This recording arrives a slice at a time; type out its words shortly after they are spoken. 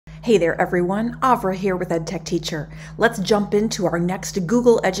Hey there everyone, Avra here with EdTechTeacher. Let's jump into our next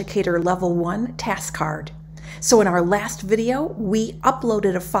Google Educator Level 1 task card. So in our last video, we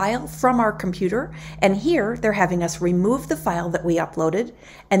uploaded a file from our computer, and here they're having us remove the file that we uploaded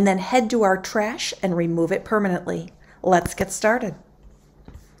and then head to our trash and remove it permanently. Let's get started.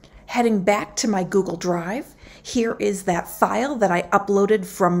 Heading back to my Google Drive, here is that file that I uploaded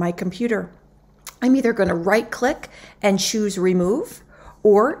from my computer. I'm either going to right-click and choose Remove,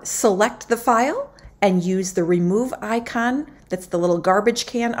 or select the file and use the remove icon that's the little garbage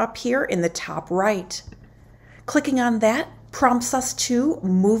can up here in the top right. Clicking on that prompts us to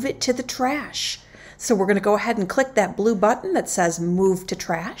move it to the trash. So we're going to go ahead and click that blue button that says Move to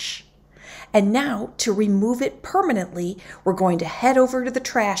Trash. And now to remove it permanently, we're going to head over to the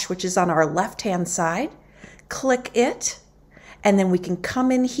trash, which is on our left-hand side, click it, and then we can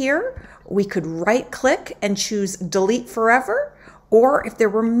come in here. We could right-click and choose Delete Forever, or if there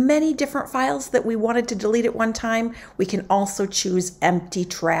were many different files that we wanted to delete at one time, we can also choose Empty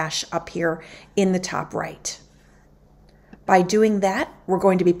Trash up here in the top right. By doing that, we're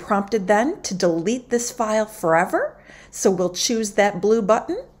going to be prompted then to delete this file forever. So we'll choose that blue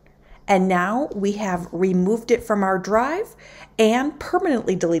button, and now we have removed it from our drive and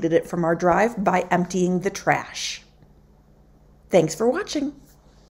permanently deleted it from our drive by emptying the trash. Thanks for watching.